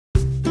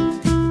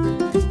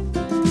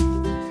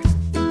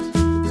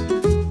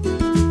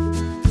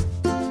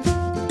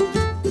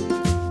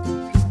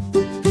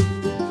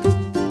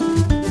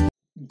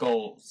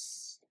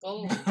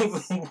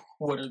goals?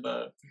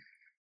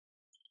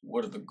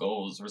 What are the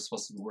goals we're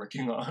supposed to be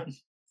working on?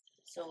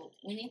 So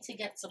we need to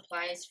get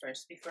supplies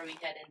first before we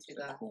head into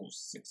the. Cool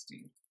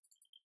 60.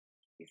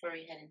 Before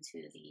we head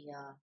into the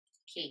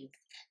cave.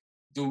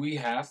 Do we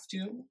have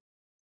to?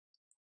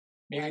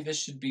 Maybe this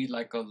should be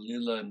like a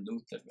Lila and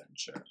Luth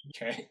adventure.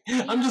 Okay,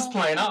 I'm just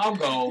playing. I'll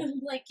go.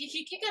 Like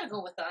you gotta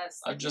go with us.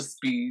 I'll just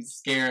be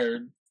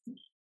scared,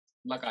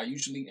 like I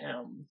usually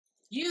am.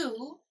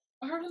 You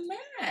are a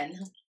man.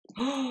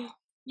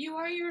 You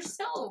are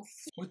yourself.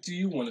 What do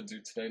you want to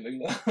do today,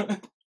 Lila?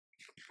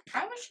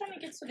 I was trying to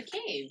get to the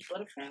cave,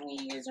 but apparently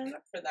you guys aren't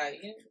up for that.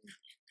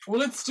 Well,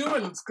 let's do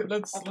it. Let's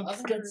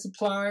get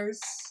supplies.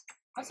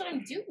 That's what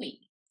I'm doing.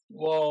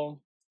 Well,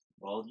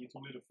 you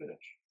told me to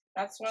fish.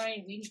 That's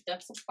why we need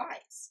get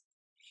supplies.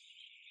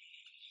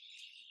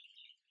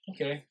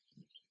 Okay.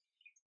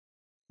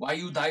 Why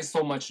you die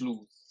so much,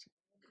 Luth?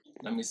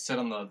 Let me sit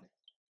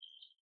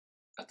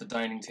at the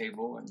dining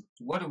table. And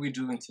what are we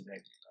doing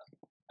today?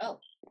 Oh,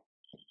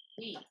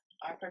 we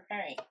are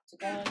preparing to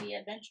go on the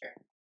adventure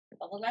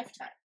of a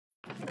lifetime.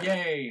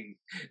 Yay!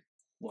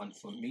 One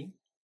for me,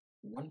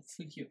 one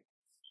for you,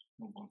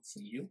 and one for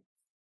you,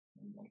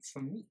 and one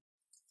for me.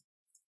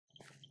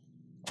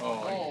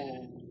 Oh,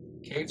 yeah.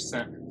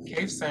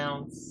 Cave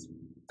sounds.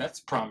 That's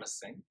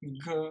promising.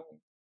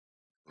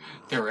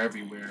 They're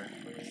everywhere.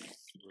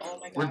 Oh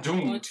my god. We're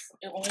doomed.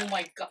 Oh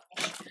my god.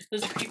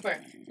 There's a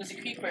creeper.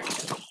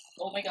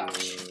 Oh my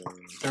gosh.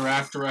 They're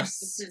after us.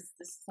 This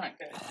is not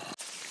good.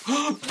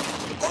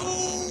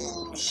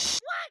 Oh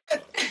shit!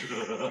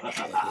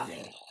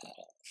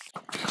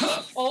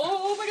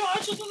 Oh my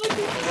gosh, this is like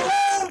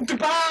oh,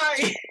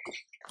 goodbye!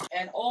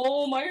 And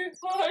oh my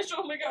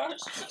gosh.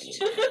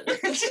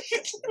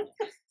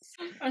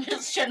 I'm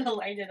just trying to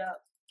light it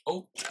up.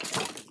 Oh.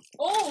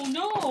 Oh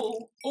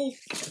no! Oh.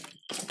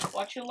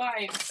 Watch your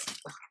lives.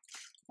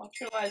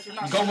 We're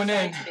not going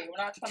in. today.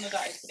 We're not trying to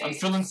die today. I'm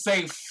feeling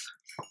safe.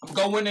 I'm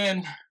going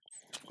in.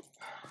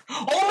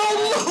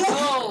 Oh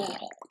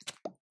no!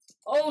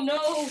 Oh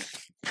no!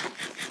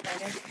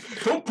 Spider.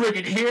 Don't bring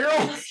it here!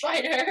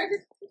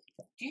 Spider!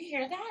 Do you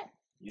hear that?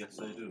 Yes,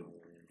 I do.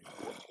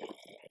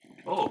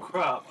 Oh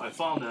crap! I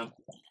found them.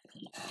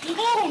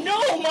 Oh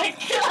no! My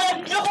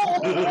God! No!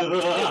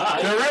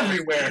 They're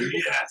everywhere.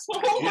 Yes.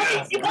 Oh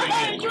yes,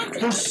 my God!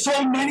 There's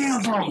so many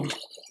of them.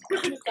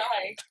 We're gonna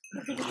die.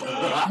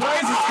 Why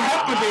is this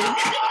happening?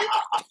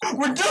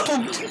 We're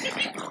doomed.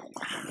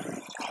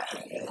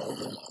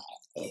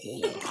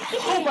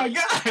 Oh my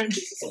God!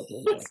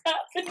 What's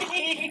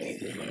happening?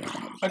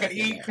 I gotta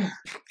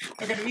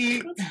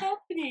eat. What's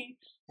happening?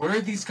 Where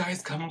are these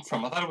guys coming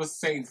from? I thought it was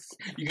safe.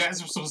 You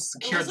guys were supposed to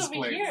secure this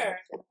place. Here.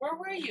 Where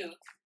were you?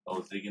 I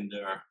was digging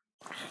there.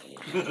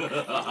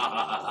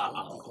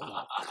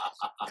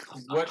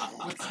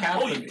 What's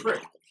happening? Oh, you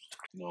prick!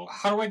 No.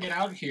 How do I get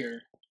out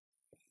here?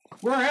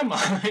 Where am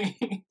I?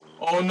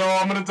 Oh no,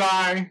 I'm gonna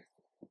die.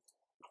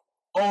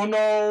 Oh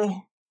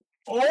no.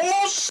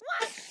 Oh shit!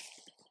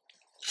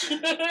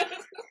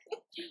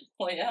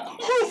 Oh yeah.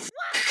 Oh,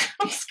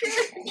 I'm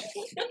scared.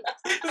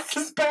 This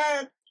is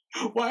bad.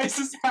 Why is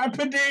this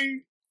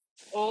happening?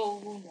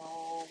 Oh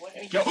no. What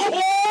are you Oh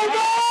no!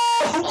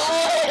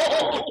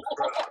 Oh!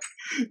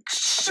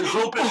 It's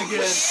open again.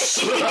 This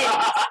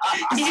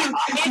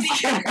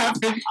can't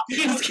happen.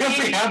 This can't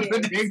be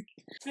happening.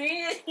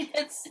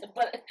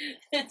 But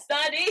it's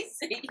not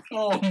easy.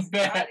 Oh, It's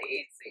man. not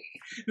easy.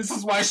 This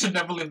is why I should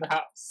never leave the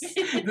house.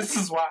 This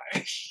is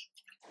why.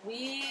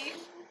 We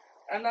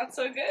are not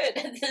so good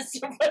at this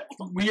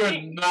survival. We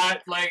are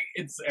not like,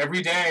 it's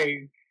every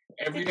day.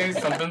 Every day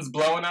something's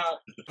blowing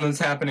up. Something's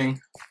happening.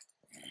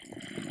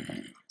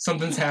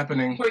 Something's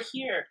happening. We're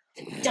here.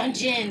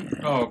 Dungeon.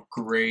 Oh,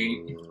 great.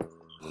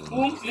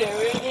 Boom,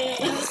 there it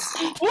is.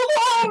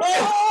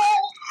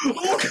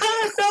 Oh,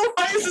 God, no,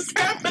 why is this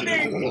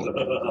happening?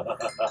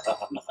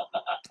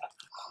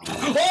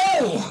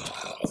 Oh!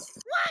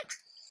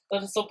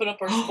 Let us open up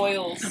our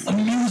spoils. A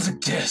music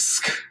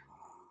disc.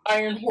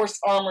 Iron horse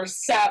armor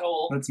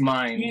saddle. That's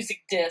mine.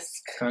 Music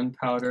disc.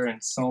 Gunpowder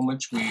and so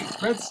much weed.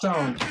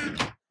 Redstone.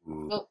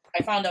 Oh,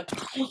 I found him.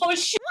 Oh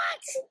shit!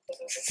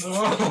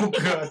 Oh,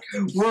 God.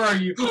 Where are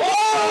you?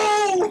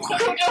 Oh!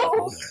 Oh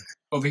no!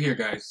 Over here,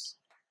 guys.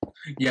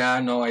 Yeah,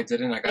 no, I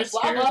didn't. I got There's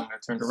scared lava. and I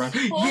turned around.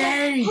 Oh.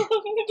 Yay!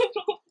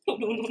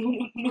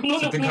 No,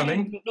 Something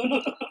coming?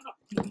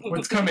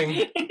 What's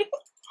coming?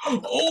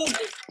 Oh!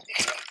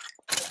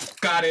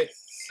 Got it.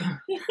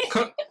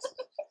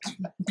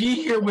 Be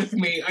here with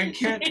me. I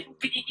can't.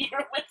 Be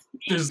here with me.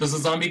 There's a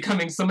zombie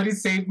coming. Somebody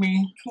save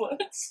me.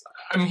 What?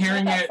 I'm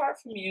hearing Not that it. far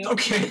from you.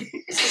 Okay.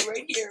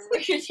 Right here.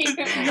 Right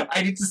here.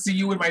 I need to see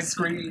you in my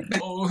screen.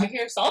 Oh. I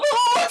hear something.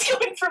 Oh, it's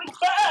coming from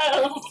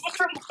above!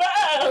 From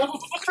above!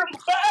 From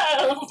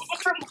above!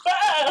 From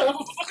above!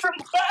 From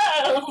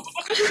above!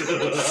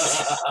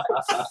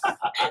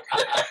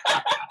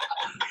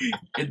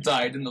 It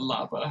died in the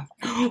lava.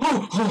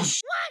 Oh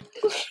shit.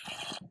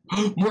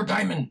 More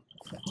diamond.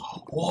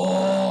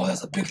 Whoa,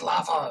 that's a big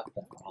lava.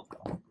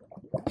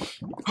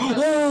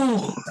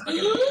 Oh!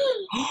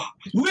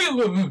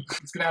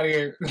 Let's get out of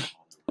here.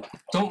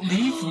 Don't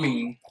leave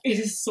me. It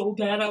is so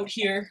bad out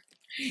here.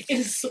 It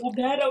is so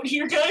bad out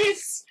here,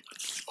 guys.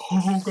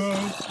 Oh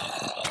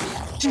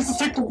god. Jesus,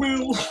 take the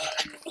wheel.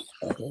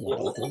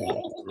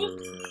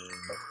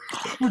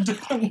 We're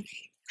done.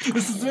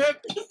 This is it.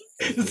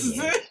 This is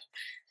it.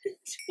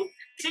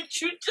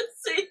 Did you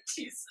just say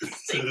Jesus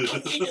take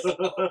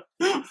the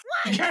wheel?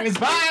 Guys,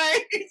 bye.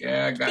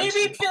 Yeah, I got Baby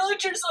you.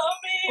 villagers on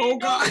me. Oh, No,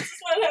 God. this is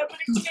not happening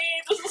to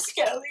me. This is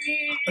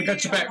scary. I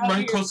got your back. I'm out Run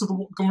here.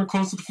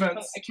 close to the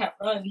fence. I can't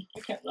run. I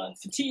can't run.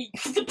 Fatigue.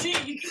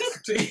 Fatigue.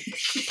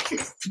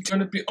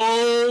 Turn it be.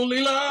 Oh,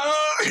 Leela.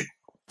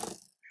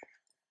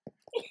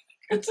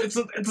 It's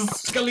a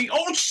skelly.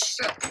 Oh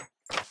shit.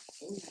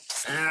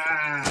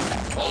 Ah.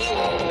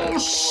 Oh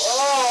shit.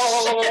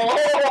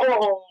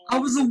 Oh. I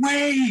was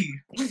away.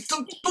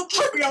 Don't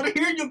trip me out of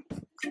here, you.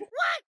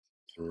 What?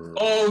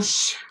 Oh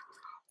shit.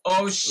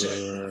 Oh shit.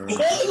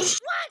 Oh shit.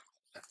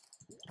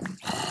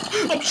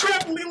 I'm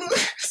trapped, Leela.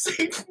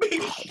 Save me.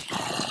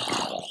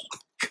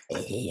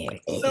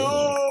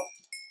 No.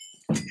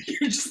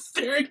 You're just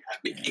staring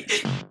at me.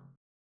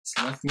 It's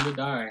left me to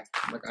die.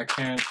 Like I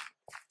can't.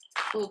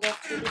 Who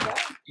left you to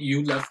die?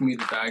 You left me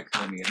to die,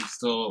 Connie. I'm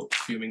still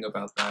fuming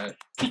about that.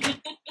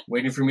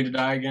 Waiting for me to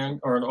die again,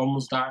 or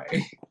almost die.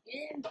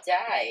 You didn't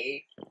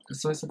die.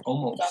 That's why I said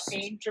almost. Stop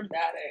being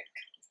dramatic.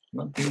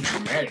 Not being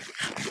dramatic.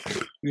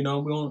 You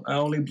know, I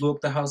only blew up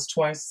the house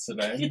twice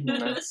today.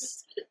 And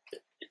that's